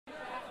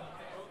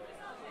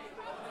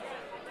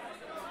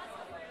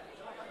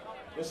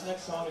This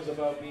next song is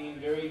about being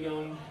very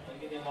young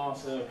and getting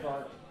lost at a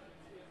park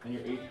on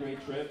your 8th grade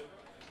trip.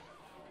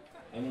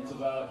 And it's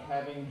about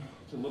having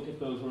to look at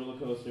those roller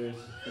coasters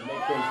that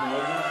make those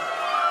noises.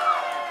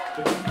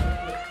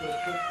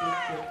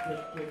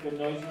 The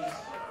noises.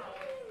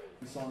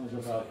 The song is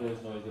about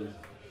those noises.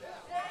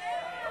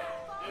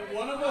 And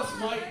one of us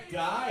might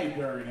die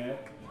during it.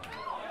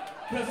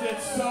 Because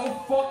it's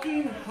so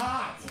fucking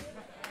hot.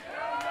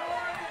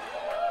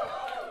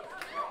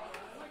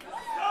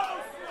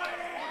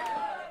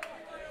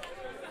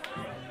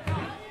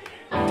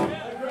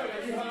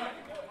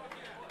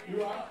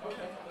 You are?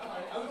 Okay.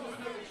 Alright. I was just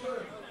making sure.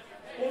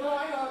 Well, no,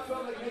 I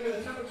felt like maybe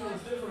the temperature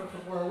was different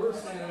from where we're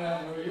standing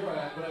at and where you're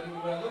at. But I mean,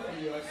 when I look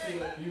at you, I see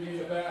that you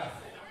need a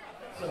bath.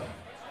 So,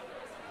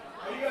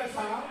 are you guys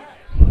hot?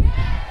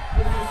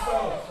 With your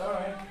stoves,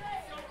 alright.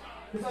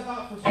 Because I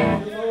thought for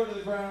sure you're lower to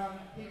the ground,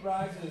 heat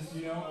rises,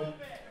 you know. And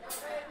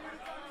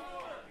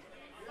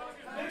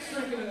Nick's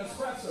drinking an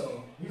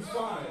espresso. He's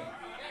fine.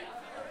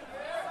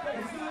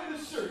 Yeah, he's not in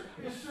his shirt.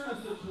 His shirt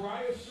is the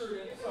driest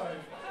shirt inside.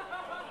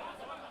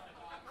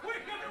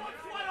 Quick, everyone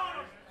sweat on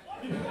him!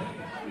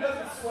 He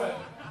doesn't sweat.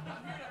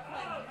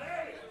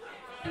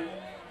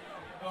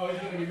 Oh, he's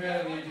going to be mad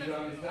at me,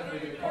 John. He's definitely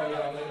going to call you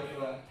out later for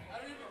that.